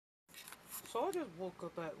So I just woke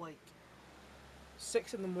up at like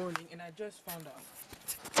 6 in the morning, and I just found out.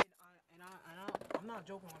 I'm not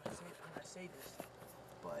joking when I say this,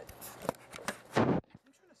 but I'm trying to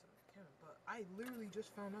set up the camera. But I literally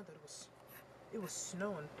just found out that it was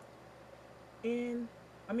snowing, and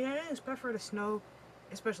I mean I didn't expect for it to snow,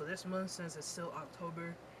 especially this month since it's still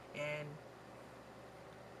October, and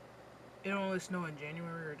it don't only snow in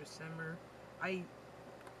January or December. I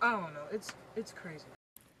don't know. It's crazy.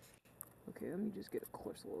 Okay, let me just get a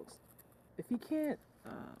closer look. If you can't,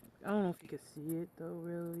 I don't know if you can see it though,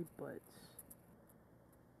 really, but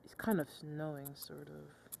it's kind of snowing, sort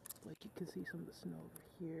of. Like you can see some of the snow over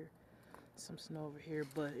here, some snow over here.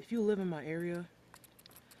 But if you live in my area,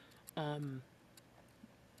 then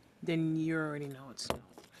you already know it's snowing.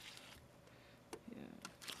 Yeah.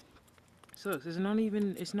 So it's not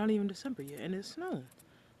even December yet, and it's snowing.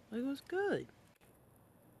 Like, what's good?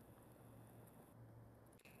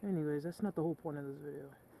 Anyways, that's not the whole point of this video.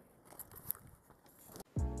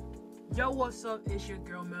 Yo, what's up? It's your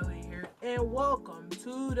girl Meli here, and welcome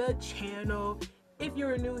to the channel. If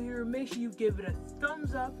you're new here, make sure you give it a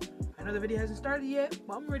thumbs up. I know the video hasn't started yet,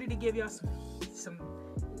 but I'm ready to give y'all some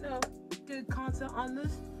good content on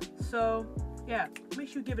this. So yeah, make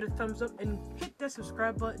sure you give it a thumbs up and hit that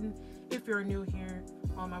subscribe button if you're new here.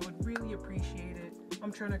 I would really appreciate it.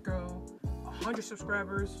 I'm trying to grow 100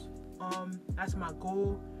 subscribers. That's my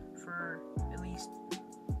goal for at least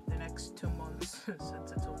the next 2 months since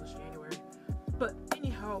until this January. But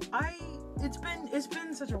anyhow, it's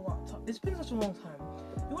been such a long time. It's been such a long time.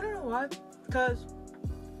 You wanna know why? Because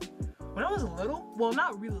when I was little, well,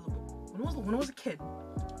 not really little, when I was a kid,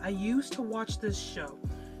 I used to watch this show.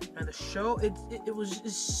 And the show, it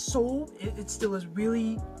still is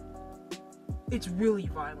really, it's really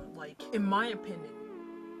violent. Like, in my opinion,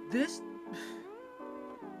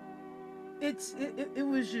 it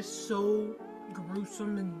was just so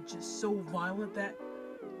gruesome and just so violent that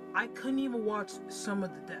I couldn't even watch some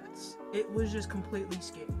of the deaths. It was just completely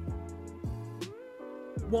scary.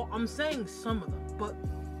 Well, I'm saying some of them, but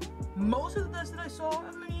most of the deaths that I saw,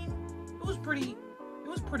 I mean, it was pretty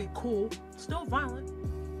cool. Still violent,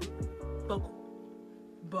 but cool.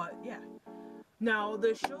 But yeah. Now,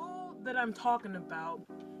 the show that I'm talking about,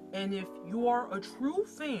 and if you are a true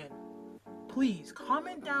fan, please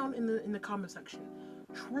comment down in the comment section.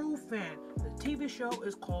 True fan. The TV show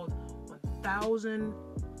is called 1000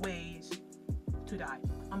 Ways to Die.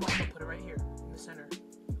 I'm gonna put it right here in the center.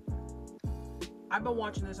 I've been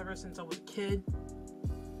watching this ever since I was a kid.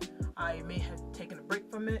 I may have taken a break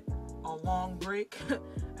from it, a long break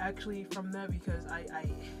actually from that, because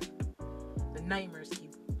the nightmares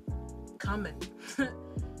keep coming.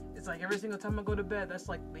 It's like every single time I go to bed, that's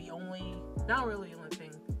like the only, not really the only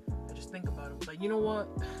thing I just think about it. But you know what?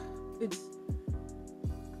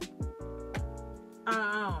 I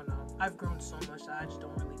don't know. I've grown so much that I just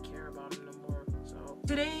don't really care about them no more. So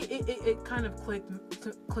today it kind of clicked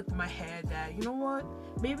in my head that, you know what?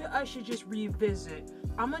 Maybe I should just revisit.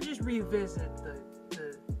 I'm gonna just revisit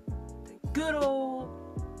the good old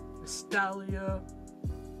nostalgia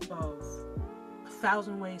of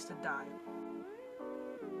 1000 Ways to Die.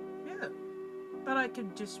 Yeah. Thought I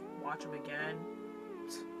could just watch them again.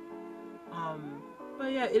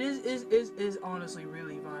 But yeah, it is honestly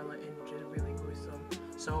really violent and just really gruesome.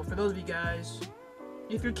 So for those of you guys,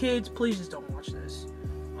 if you're kids, please just don't watch this,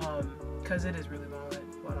 because it is really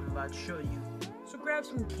violent, what I'm about to show you. So grab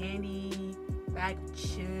some candy, bag of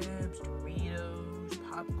chips, Doritos,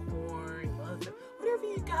 popcorn, whatever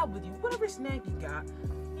you got with you, whatever snack you got,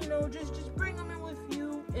 you know, just bring them in with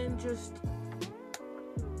you and just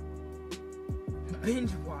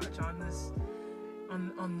binge watch on this.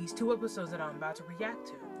 On these 2 episodes that I'm about to react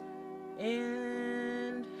to.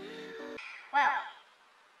 And well,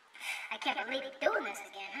 I can't believe you're doing this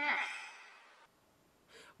again, huh?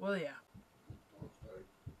 Well, yeah.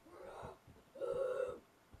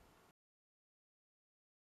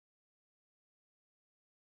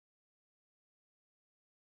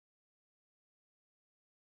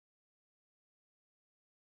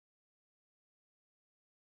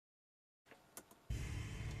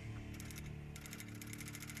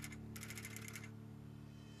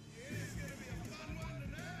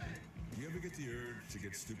 You ever get the urge to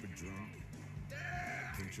get stupid drunk?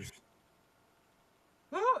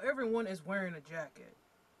 Well, everyone is wearing a jacket.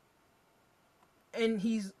 And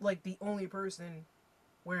he's like the only person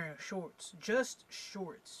wearing shorts. Just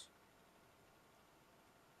shorts.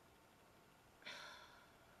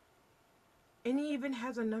 And he even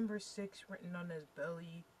has a number 6 written on his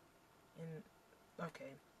belly. And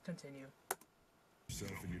okay, continue.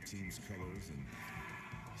 Yourself in your team's colors and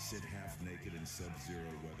sit half naked in sub-zero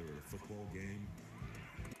weather at a football game?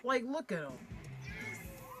 Like, look at him.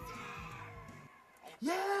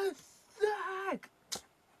 Yes, Zach!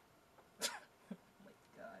 Oh my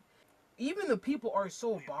god. Even the people are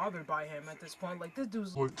so bothered by him at this point. Like, this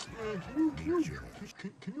dude's like, Man,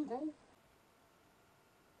 can you go?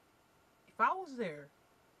 if I was there,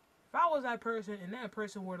 if I was that person and that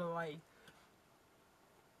person were to, like,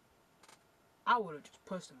 I would have just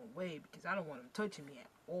pushed him away because I don't want him touching me at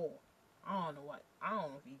all. I don't know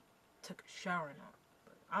if he took a shower or not,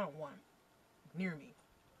 but I don't want him near me.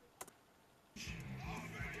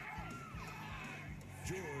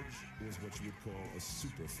 George was what you would call a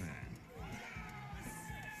super fan.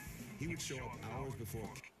 He would show up hours before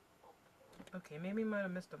Okay, maybe I might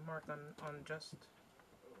have missed the mark on just...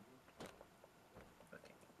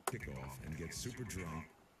 Okay. kickoff and get super drunk.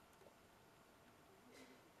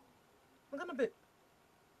 I'm gonna bit...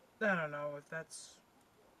 I don't know if that's...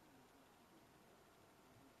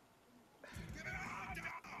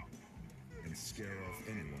 And scare off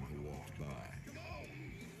anyone who walked by.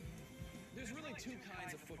 There's really two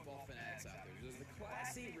kinds of football fanatics out there. There's the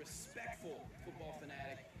classy, respectful football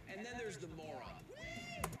fanatic, and then there's the moron.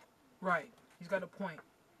 Right, he's got a point.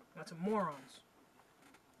 Lots of morons.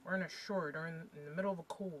 Wearing a short or in the middle of a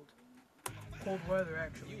cold weather,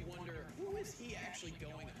 actually. You wonder, who is he actually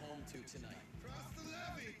going home to tonight?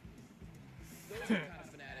 Those are the kind of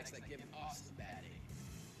fanatics that give us the bad ache.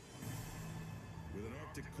 With an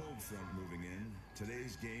Arctic cold front moving in,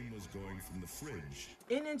 today's game was going from the fridge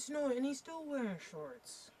And it's snowing, and he's still wearing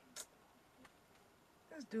shorts.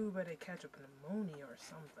 This dude better catch a pneumonia or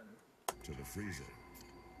something. to the freezer.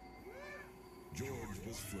 George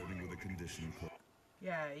was flirting with a condition called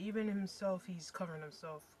Yeah, even himself, he's covering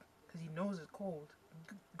himself because he knows it's cold.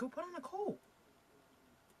 Go put on a coat.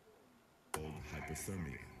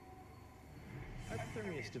 hypothermia.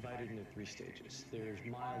 Hypothermia is divided into 3 stages. There's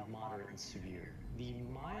mild, moderate, and severe. The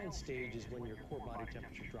mild stage is when your core body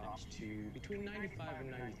temperature drops to between 95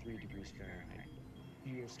 and 93 degrees Fahrenheit.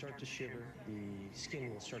 You will start to shiver, the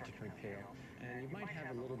skin will start to turn pale, and you might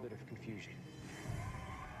have a little bit of confusion.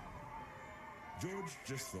 George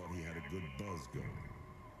just thought he had a good buzz going.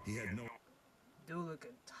 He had no Dude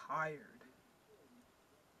looking tired.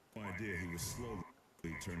 idea he was slowly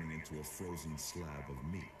turning into a frozen slab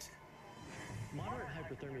of meat. Moderate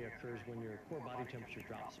hypothermia occurs when your core body temperature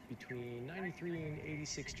drops between 93 and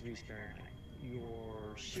 86 degrees Fahrenheit.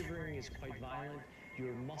 Your shivering is quite violent,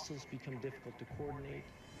 your muscles become difficult to coordinate.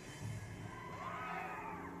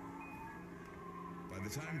 By the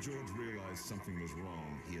time George realized something was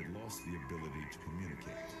wrong, he had lost the ability to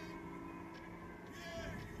communicate.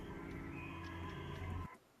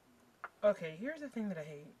 Okay, here's the thing that I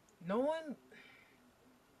hate. No one...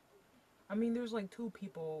 I mean, there's like 2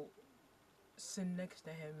 people sitting next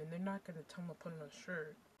to him, and they're not gonna tell him to put on a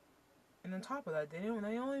shirt. And on top of that, they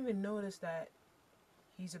don't even notice that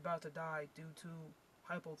he's about to die due to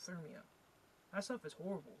hypothermia. That stuff is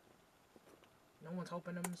horrible. No one's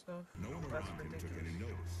helping him and stuff. No one That's around him took ridiculous. any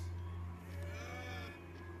notice.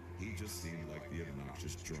 He just seemed like the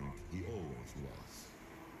obnoxious drunk he always was.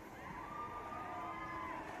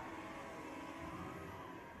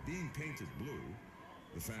 Being painted blue,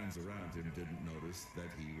 the fans around him didn't notice that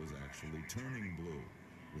he was actually turning blue,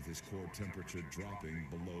 with his core temperature dropping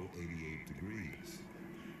below 88 degrees.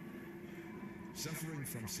 Suffering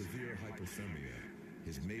from severe hypothermia,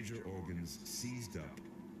 his major organs seized up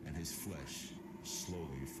and his flesh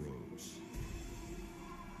slowly froze.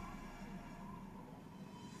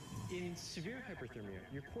 In severe hyperthermia,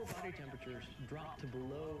 your core body temperatures drop to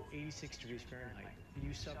below 86 degrees Fahrenheit.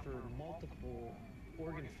 You suffer multiple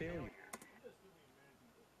organ failure.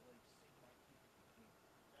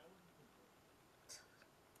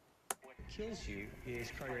 What kills you is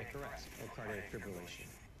cardiac arrest or cardiac fibrillation.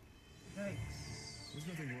 Yikes. There's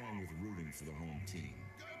nothing wrong with rooting for the home team.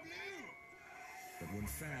 But when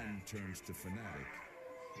fan turns to fanatic,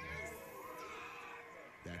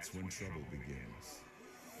 that's when trouble begins.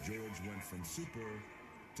 George went from super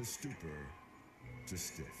to stupor to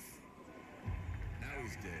stiff. Now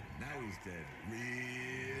he's dead. Now he's dead.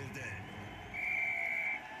 Real dead.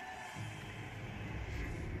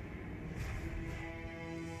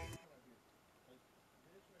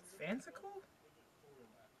 Fanciful?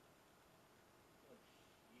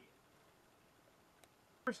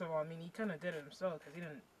 First of all, I mean, he kind of did it himself because he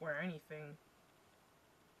didn't wear anything.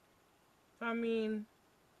 So, I mean,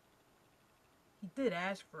 he did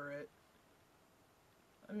ask for it.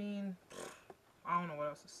 I mean, I don't know what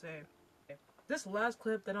else to say. This last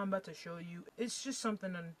clip that I'm about to show you, it's just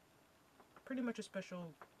something on pretty much a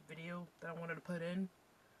special video that I wanted to put in.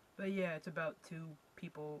 But yeah, it's about 2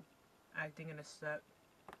 people acting in a set.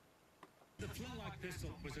 The flintlock pistol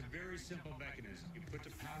was a very simple mechanism. You put the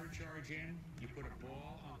powder charge in, you put a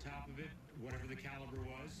ball on top of it, whatever the caliber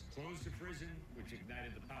was, closed the prison, which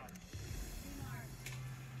ignited the powder.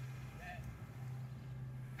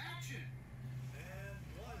 Action! And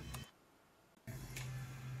one.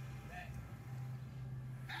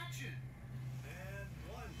 Action! And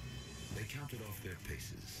one. They counted off their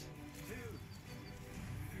paces. 2,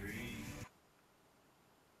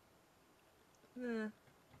 3.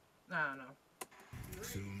 I don't know.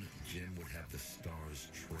 Soon, Jim would have the Stars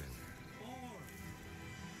trailer. 4.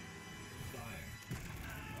 Fire.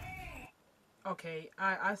 Okay,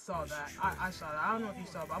 I saw that. I saw that. I don't know if you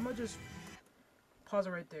saw, but I'm gonna just pause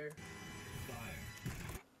it right there. Fire.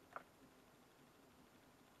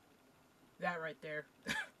 That right there.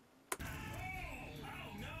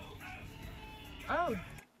 Oh,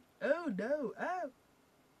 oh no, oh.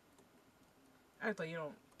 Actually,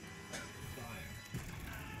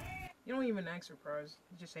 you don't even act surprised.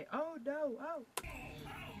 You just say, oh no, oh.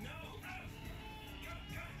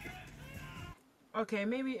 Okay,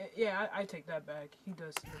 maybe, yeah, I take that back. He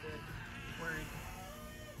does seem a bit worried.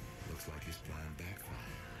 Looks like his plan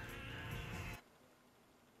backfired.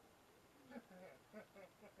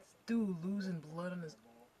 Dude losing blood on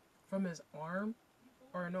from his arm,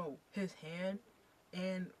 or no, his hand,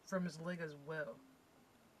 and from his leg as well.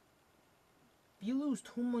 If you lose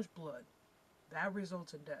too much blood, that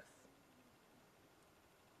results in death.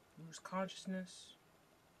 Lose consciousness,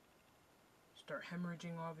 start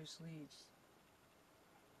hemorrhaging, obviously,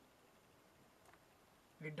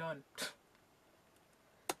 you're done.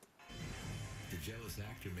 The jealous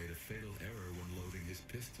actor made a fatal error when loading his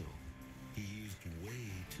pistol. He used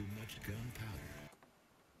way too much gunpowder.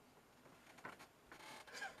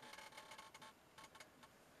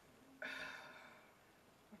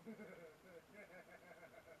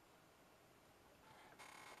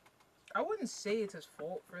 I wouldn't say it's his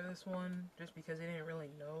fault for this one, just because he didn't really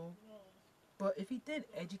know. But if he did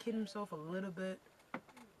educate himself a little bit,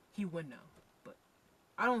 he would know. But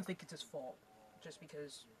I don't think it's his fault, just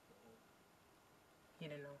because he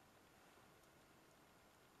didn't know.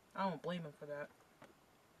 I don't blame him for that.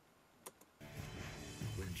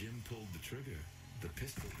 When Jim pulled the trigger, the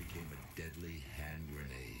pistol became a deadly hand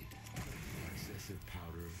grenade. Excessive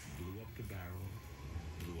powder blew up the barrel,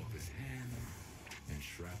 blew up his hand, and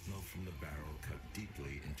shrapnel from the barrel cut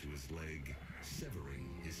deeply into his leg, severing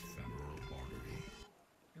his femoral artery.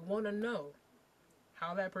 You want to know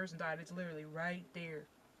how that person died? It's literally right there,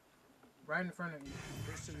 right in front of you.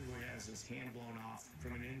 The person who has his hand blown off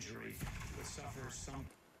from an injury would suffer some.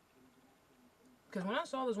 Because when I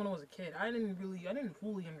saw this when I was a kid, I didn't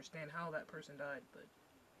fully understand how that person died. But,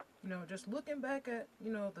 you know, just looking back at,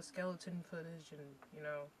 you know, the skeleton footage and, you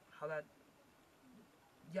know, how that,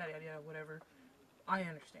 yada yada yada, whatever, I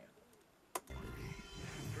understand.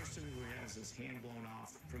 The person who has his hand blown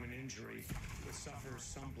off from an injury would suffer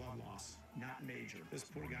some blood loss, not major. This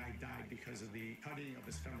poor guy died because of the cutting of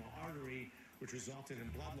his femoral artery, which resulted in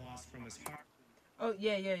blood loss from his heart. Oh,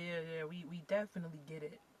 yeah. We definitely get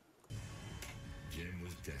it. Jim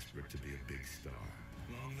was desperate to be a big star.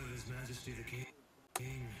 Long live His Majesty the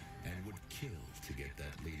King. And would kill to get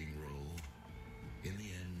that leading role. In the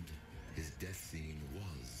end, his death scene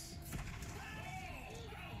was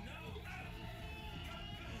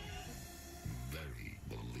very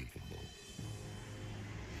believable.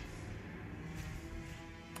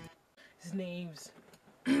 His name's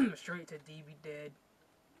straight to DB dead.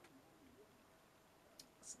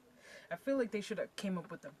 I feel like they should have came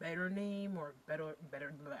up with a better name or better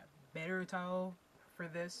title for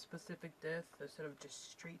this specific death instead of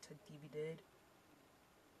just straight to DB dead.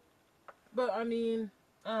 But I mean,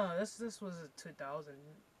 this was a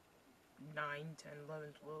 2009, 10,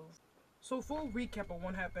 11, 12. So full recap of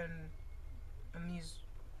what happened in these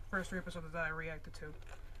first 3 episodes that I reacted to.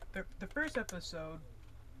 The first episode,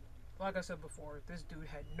 like I said before, this dude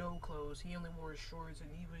had no clothes. He only wore his shorts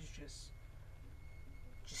and he was just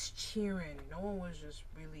cheering. No one was just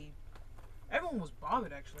really, everyone was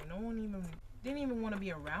bothered actually. No one didn't even want to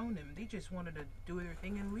be around him. They just wanted to do their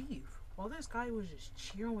thing and leave. While this guy was just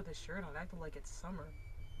cheering with his shirt on, acting like it's summer.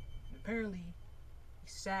 And apparently,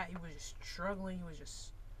 he was just struggling, he was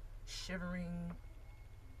just shivering.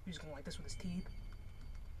 He was going like this with his teeth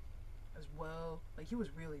as well. Like, he was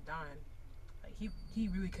really dying. Like, he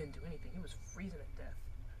really couldn't do anything. He was freezing to death.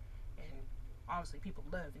 And obviously people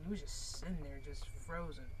left, and he was just sitting there just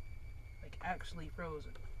frozen. Like, actually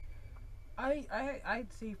frozen. I'd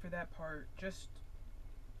say for that part, just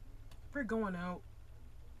for going out,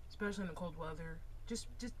 especially in the cold weather, just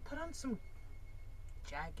put on some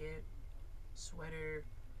jacket, sweater,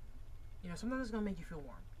 You know, sometimes it's gonna make you feel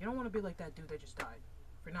warm. You don't want to be like that dude that just died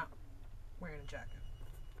for not wearing a jacket.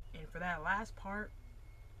 And for that last part,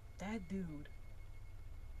 that dude,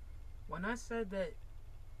 when I said that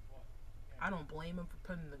I don't blame him for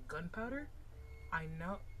putting the gunpowder, I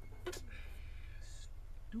know.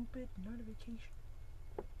 Stupid notification.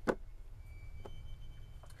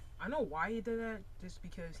 I know why he did that, just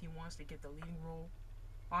because he wants to get the leading role.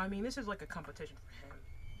 I mean, this is like a competition for him.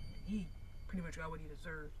 He pretty much got what he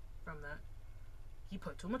deserved from that. He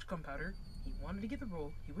put too much gunpowder. He wanted to get the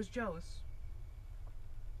role. He was jealous.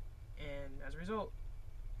 And as a result,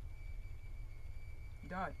 he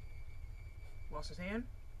died. Lost his hand.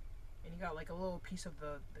 And he got like a little piece of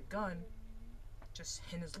the gun just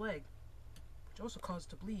in his leg, which also caused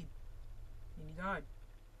it to bleed. And he died.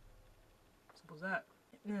 Simple as that.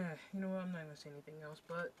 You know what? I'm not gonna say anything else.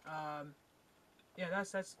 But yeah,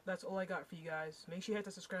 that's all I got for you guys. Make sure you hit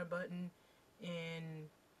the subscribe button, and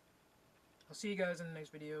I'll see you guys in the next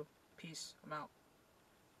video. Peace. I'm out.